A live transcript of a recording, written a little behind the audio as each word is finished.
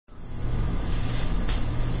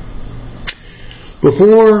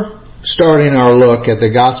Before starting our look at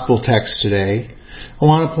the gospel text today, I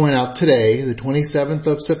want to point out today, the 27th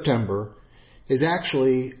of September, is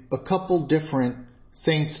actually a couple different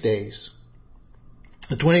saints' days.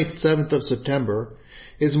 The 27th of September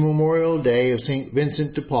is Memorial Day of St.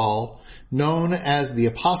 Vincent de Paul, known as the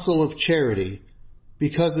Apostle of Charity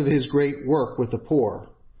because of his great work with the poor.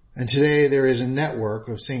 And today there is a network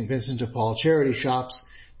of St. Vincent de Paul charity shops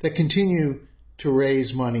that continue to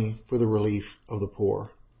raise money for the relief of the poor.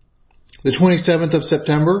 The 27th of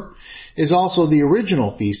September is also the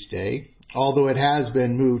original feast day, although it has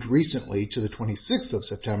been moved recently to the 26th of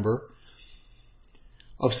September,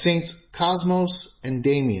 of Saints Cosmos and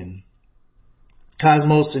Damian.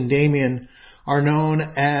 Cosmos and Damian are known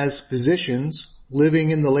as physicians living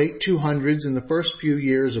in the late 200s and the first few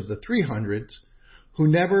years of the 300s who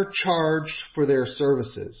never charged for their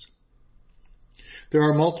services. There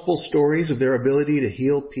are multiple stories of their ability to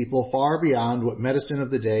heal people far beyond what medicine of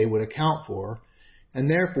the day would account for, and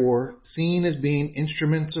therefore seen as being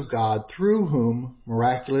instruments of God through whom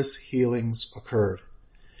miraculous healings occurred.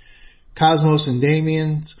 Cosmos and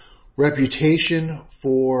Damian's reputation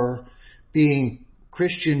for being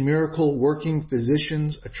Christian miracle-working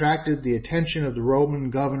physicians attracted the attention of the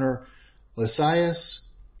Roman governor Lysias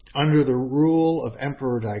under the rule of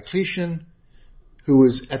Emperor Diocletian, who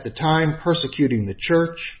was at the time persecuting the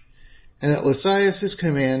church, and at Lysias'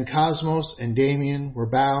 command Cosmos and Damian were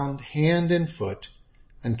bound hand and foot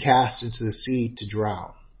and cast into the sea to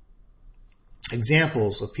drown.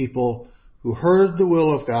 Examples of people who heard the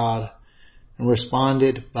will of God and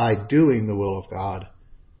responded by doing the will of God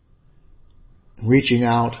and reaching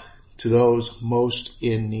out to those most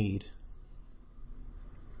in need.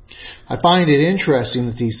 I find it interesting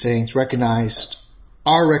that these saints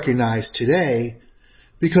are recognized today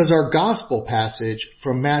because our gospel passage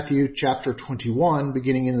from Matthew chapter 21,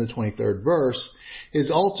 beginning in the 23rd verse,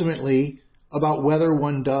 is ultimately about whether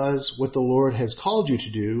one does what the Lord has called you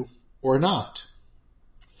to do or not.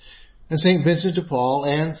 And St. Vincent de Paul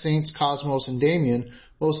and Saints Cosmos and Damian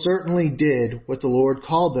most certainly did what the Lord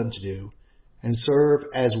called them to do and serve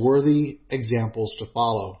as worthy examples to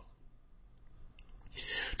follow.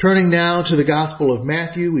 Turning now to the Gospel of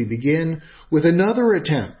Matthew, we begin with another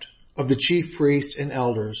attempt of the chief priests and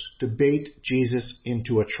elders to bait Jesus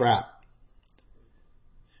into a trap.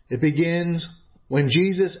 It begins, when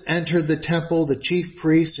Jesus entered the temple, the chief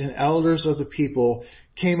priests and elders of the people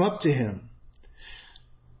came up to him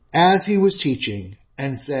as he was teaching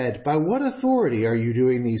and said, "By what authority are you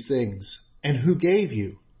doing these things? And who gave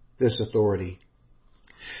you this authority?"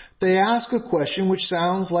 They ask a question which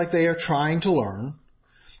sounds like they are trying to learn.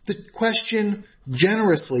 The question,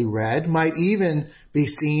 generously read, might even be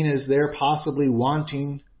seen as they're possibly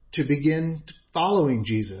wanting to begin following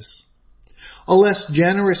Jesus. A less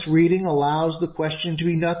generous reading allows the question to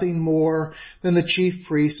be nothing more than the chief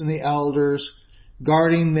priests and the elders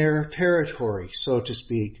guarding their territory, so to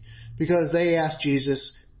speak, because they ask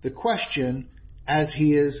Jesus the question as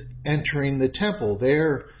he is entering the temple,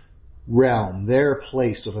 their realm, their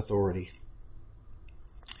place of authority.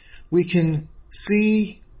 We can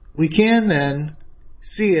then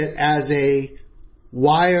see it as a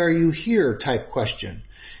 "why are you here" type question,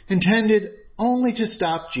 intended only to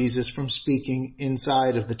stop Jesus from speaking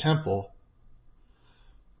inside of the temple.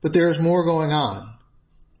 But there is more going on.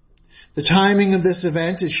 The timing of this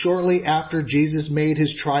event is shortly after Jesus made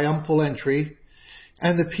his triumphal entry,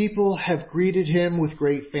 and the people have greeted him with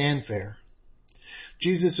great fanfare.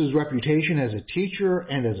 Jesus' reputation as a teacher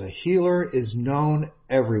and as a healer is known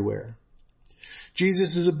everywhere.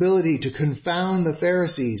 Jesus' ability to confound the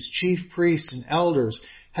Pharisees, chief priests, and elders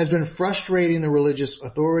has been frustrating the religious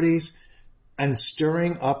authorities and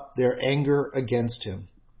stirring up their anger against him.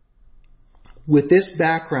 With this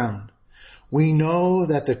background, we know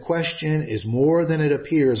that the question is more than it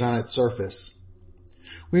appears on its surface.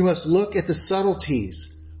 We must look at the subtleties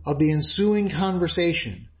of the ensuing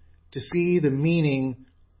conversation to see the meaning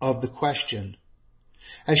of the question.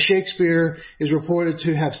 As Shakespeare is reported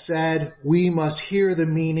to have said, we must hear the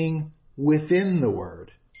meaning within the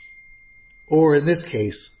word. Or in this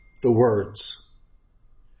case, the words.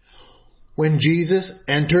 When Jesus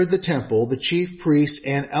entered the temple, the chief priests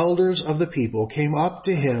and elders of the people came up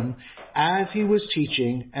to him as he was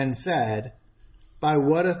teaching and said, "By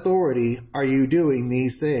what authority are you doing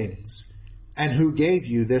these things? And who gave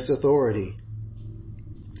you this authority?"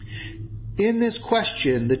 In this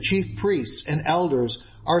question, the chief priests and elders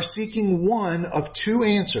are seeking one of two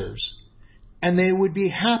answers, and they would be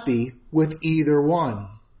happy with either one.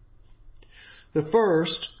 The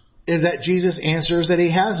first is that Jesus answers that he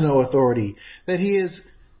has no authority, that he has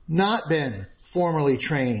not been formally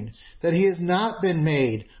trained, that he has not been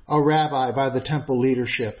made a rabbi by the temple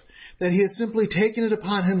leadership, that he has simply taken it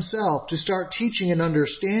upon himself to start teaching an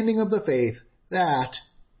understanding of the faith that,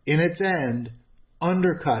 in its end,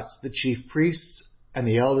 undercuts the chief priests and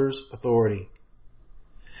the elders' authority.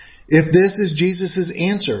 If this is Jesus'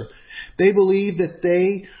 answer, they believe that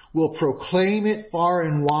they will proclaim it far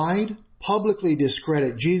and wide, publicly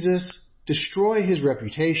discredit Jesus, destroy his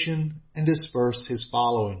reputation, and disperse his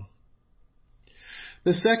following.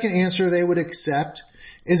 The second answer they would accept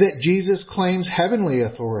is that Jesus claims heavenly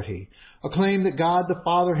authority, a claim that God the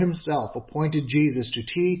Father himself appointed Jesus to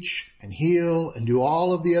teach and heal and do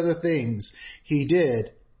all of the other things he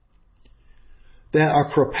did that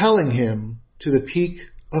are propelling him to the peak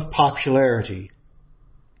of popularity.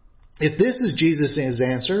 If this is Jesus'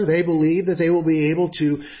 answer, they believe that they will be able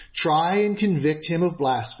to try and convict him of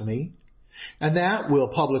blasphemy, and that will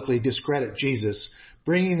publicly discredit Jesus,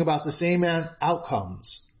 bringing about the same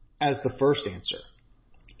outcomes as the first answer.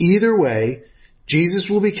 Either way, Jesus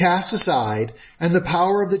will be cast aside, and the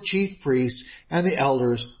power of the chief priests and the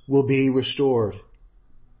elders will be restored.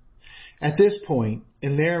 At this point,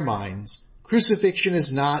 in their minds, crucifixion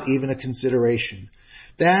is not even a consideration.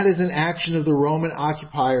 That is an action of the Roman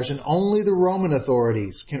occupiers, and only the Roman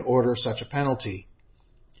authorities can order such a penalty.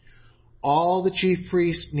 All the chief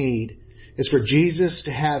priests need is for Jesus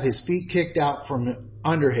to have his feet kicked out from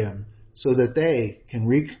under him so that they can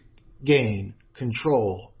regain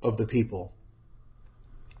control of the people.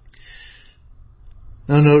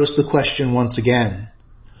 Now notice the question once again.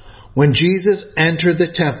 When Jesus entered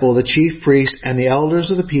the temple, the chief priests and the elders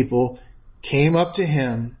of the people came up to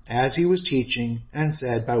him as he was teaching and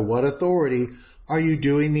said, "By what authority are you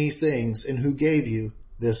doing these things, and who gave you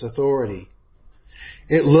this authority?"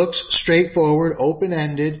 It looks straightforward,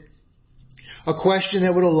 open-ended, a question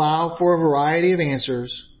that would allow for a variety of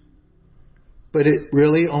answers, but it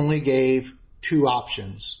really only gave two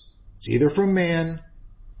options. It's either from man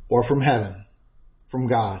or from heaven, from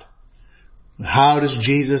God. How does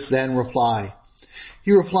Jesus then reply?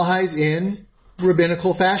 He replies in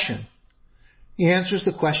rabbinical fashion. He answers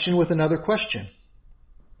the question with another question.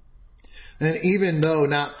 And even though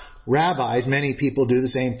not rabbis, many people do the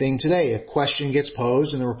same thing today. A question gets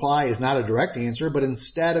posed and the reply is not a direct answer, but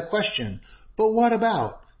instead a question. But what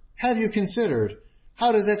about? Have you considered?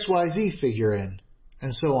 How does XYZ figure in?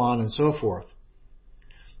 And so on and so forth.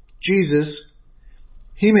 Jesus,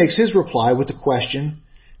 he makes his reply with the question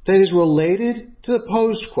that is related to the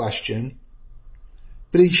posed question,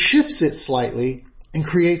 but he shifts it slightly and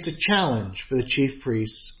creates a challenge for the chief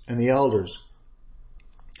priests and the elders.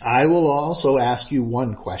 I will also ask you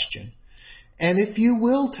one question, and if you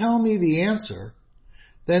will tell me the answer,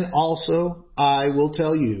 then also I will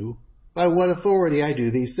tell you by what authority I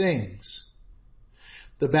do these things.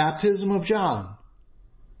 The baptism of John,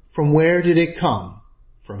 from where did it come?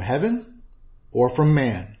 From heaven or from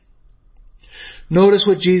man? Notice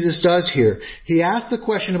what Jesus does here. He asks the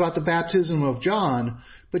question about the baptism of John,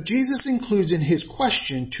 but Jesus includes in his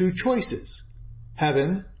question two choices,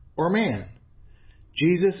 heaven or man.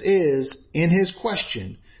 Jesus is, in his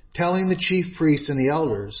question, telling the chief priests and the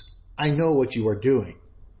elders, I know what you are doing.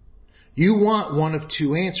 You want one of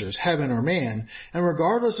two answers, heaven or man, and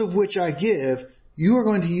regardless of which I give, you are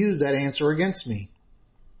going to use that answer against me.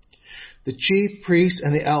 The chief priests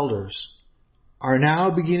and the elders are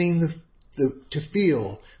now beginning to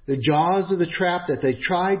feel the jaws of the trap that they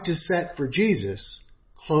tried to set for Jesus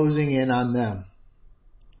closing in on them.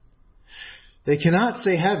 They cannot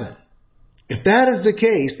say heaven. If that is the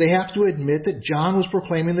case, they have to admit that John was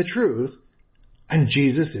proclaiming the truth and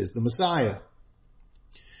Jesus is the Messiah.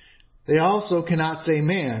 They also cannot say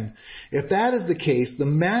man. If that is the case, the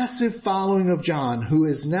massive following of John, who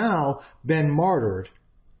has now been martyred,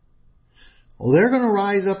 well, they're going to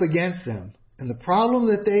rise up against them. And the problem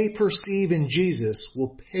that they perceive in Jesus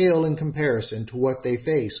will pale in comparison to what they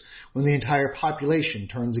face when the entire population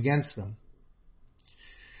turns against them.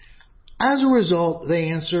 As a result, they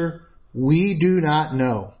answer, we do not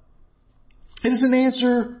know. It is an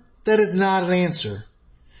answer that is not an answer.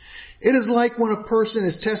 It is like when a person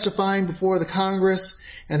is testifying before the Congress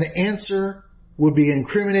and the answer would be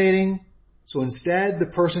incriminating. So instead,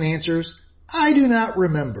 the person answers, I do not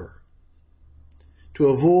remember, to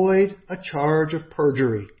avoid a charge of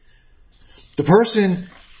perjury. The person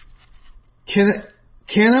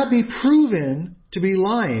cannot be proven to be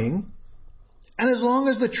lying, and as long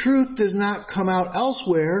as the truth does not come out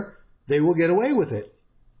elsewhere, they will get away with it.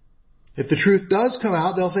 If the truth does come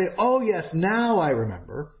out, they'll say, oh yes, now I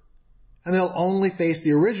remember, and they'll only face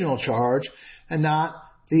the original charge and not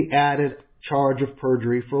the added charge of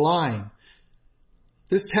perjury for lying.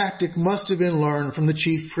 This tactic must have been learned from the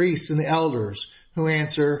chief priests and the elders, who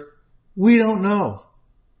answer, "We don't know."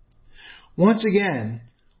 Once again,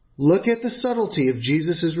 look at the subtlety of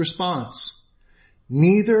Jesus' response.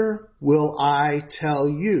 "Neither will I tell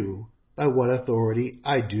you by what authority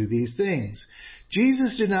I do these things."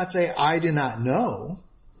 Jesus did not say, "I do not know."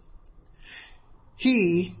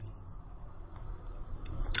 He,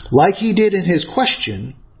 like he did in his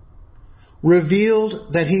question,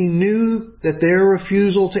 revealed that he knew that their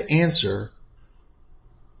refusal to answer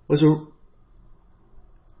was a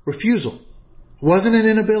refusal. It wasn't an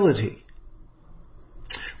inability.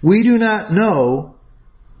 "We do not know"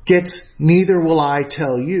 gets "neither will I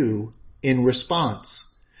tell you" in response.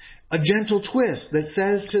 A gentle twist that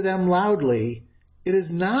says to them loudly, it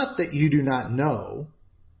is not that you do not know,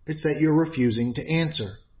 it's that you're refusing to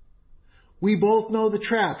answer. We both know the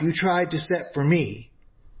trap you tried to set for me,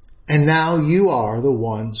 and now you are the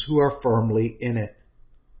ones who are firmly in it.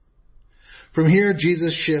 From here,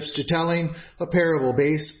 Jesus shifts to telling a parable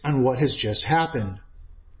based on what has just happened.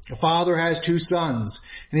 A father has 2 sons,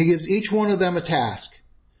 and he gives each one of them a task.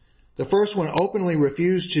 The first one openly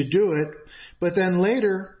refused to do it, but then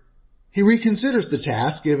later he reconsiders the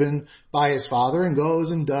task given by his father and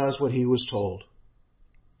goes and does what he was told.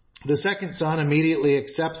 The second son immediately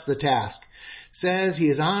accepts the task, says he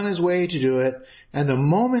is on his way to do it, and the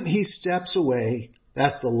moment he steps away,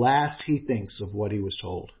 that's the last he thinks of what he was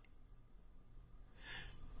told.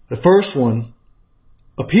 The first one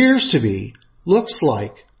appears to be, looks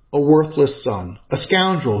like, a worthless son, a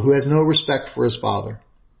scoundrel who has no respect for his father.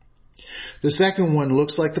 The second one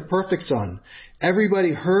looks like the perfect son.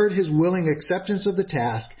 Everybody heard his willing acceptance of the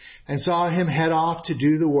task and saw him head off to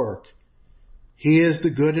do the work. He is the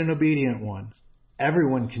good and obedient one.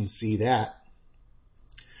 Everyone can see that.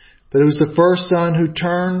 But it was the first son who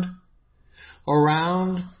turned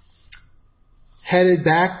around, headed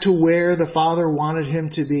back to where the father wanted him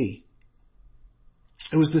to be.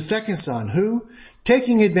 It was the second son who,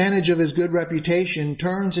 taking advantage of his good reputation,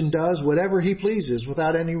 turns and does whatever he pleases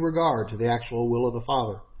without any regard to the actual will of the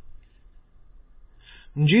Father.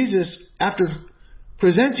 And Jesus, after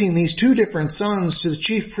presenting these 2 different sons to the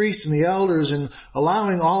chief priests and the elders and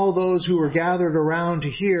allowing all those who were gathered around to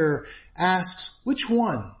hear, asks, which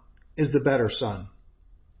one is the better son?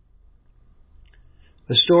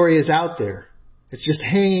 The story is out there. It's just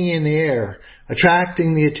hanging in the air,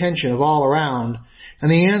 attracting the attention of all around.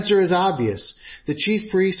 And the answer is obvious. The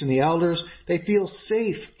chief priests and the elders, they feel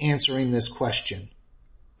safe answering this question.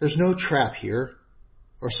 There's no trap here,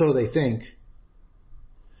 or so they think.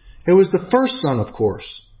 It was the first son, of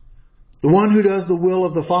course, the one who does the will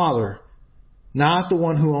of the Father, not the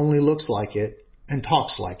one who only looks like it and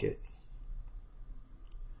talks like it.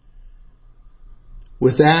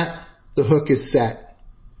 With that, the hook is set.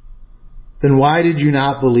 Then why did you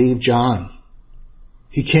not believe John?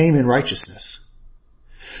 He came in righteousness.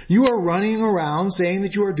 You are running around saying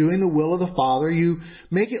that you are doing the will of the Father. You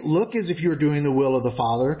make it look as if you're doing the will of the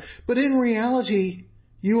Father, but in reality,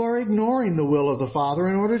 you are ignoring the will of the Father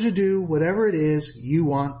in order to do whatever it is you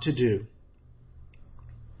want to do.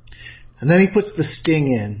 And then he puts the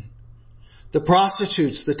sting in. The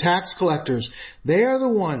prostitutes, the tax collectors, they are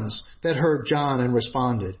the ones that heard John and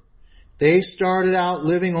responded. They started out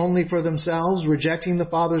living only for themselves, rejecting the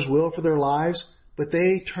Father's will for their lives, but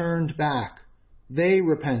they turned back. They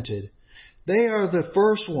repented. They are the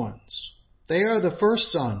first ones. They are the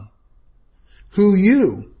first son, who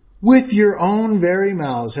you, with your own very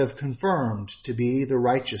mouths, have confirmed to be the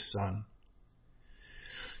righteous son.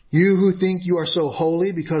 You who think you are so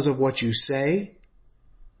holy because of what you say,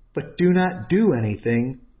 but do not do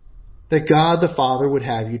anything that God the Father would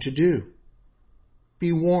have you to do.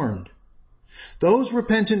 Be warned. Those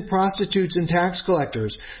repentant prostitutes and tax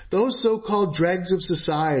collectors, those so-called dregs of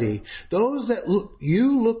society, those that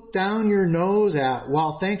you look down your nose at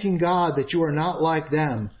while thanking God that you are not like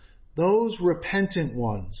them, those repentant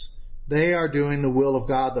ones, they are doing the will of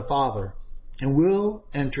God the Father and will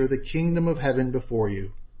enter the kingdom of heaven before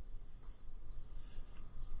you.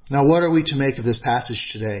 Now, what are we to make of this passage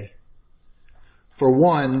today? For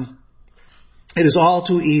one, it is all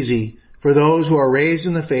too easy for those who are raised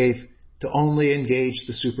in the faith to only engage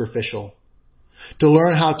the superficial, to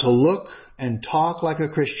learn how to look and talk like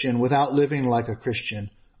a Christian without living like a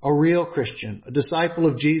Christian, a real Christian, a disciple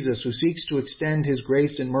of Jesus who seeks to extend His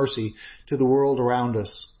grace and mercy to the world around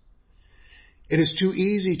us. It is too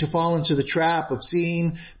easy to fall into the trap of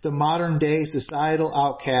seeing the modern day societal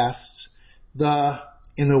outcasts,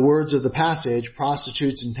 in the words of the passage,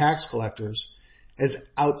 prostitutes and tax collectors, as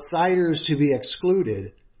outsiders to be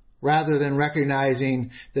excluded, rather than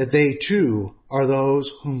recognizing that they too are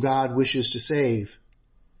those whom God wishes to save.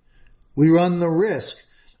 We run the risk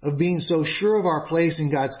of being so sure of our place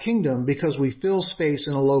in God's kingdom because we fill space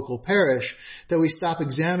in a local parish that we stop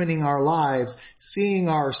examining our lives, seeing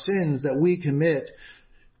our sins that we commit,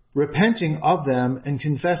 repenting of them and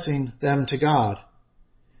confessing them to God.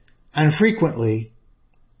 And frequently,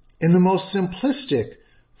 in the most simplistic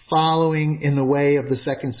following in the way of the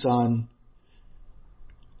second Son,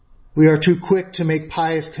 we are too quick to make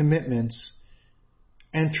pious commitments,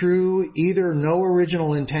 and through either no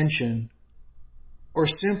original intention or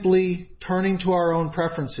simply turning to our own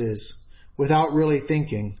preferences without really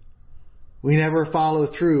thinking, we never follow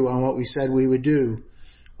through on what we said we would do,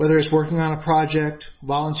 whether it's working on a project,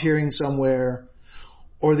 volunteering somewhere,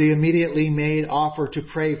 or the immediately made offer to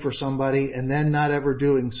pray for somebody and then not ever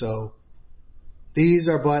doing so. These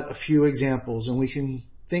are but a few examples, and we can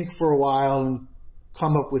think for a while and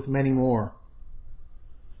come up with many more.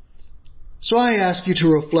 So I ask you to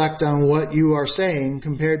reflect on what you are saying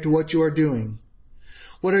compared to what you are doing.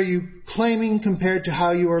 What are you claiming compared to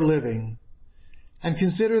how you are living? And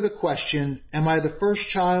consider the question, am I the first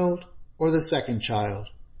child or the second child?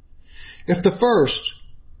 If the first,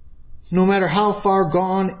 no matter how far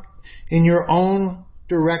gone in your own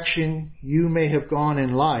direction you may have gone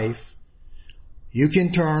in life, you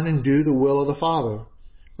can turn and do the will of the Father.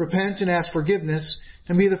 Repent and ask forgiveness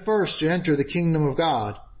and be the first to enter the kingdom of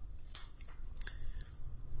God.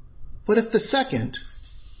 But if the second,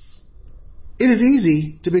 it is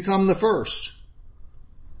easy to become the first.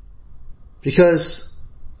 Because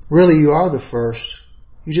really you are the first.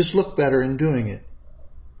 You just look better in doing it.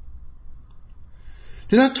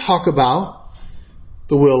 Do not talk about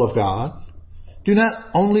the will of God. Do not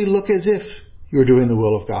only look as if you're doing the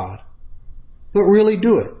will of God, but really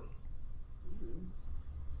do it.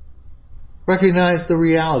 Recognize the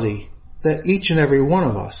reality that each and every one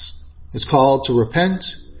of us is called to repent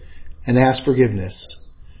and ask forgiveness,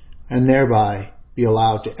 and thereby be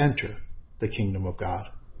allowed to enter the kingdom of God.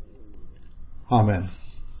 Amen.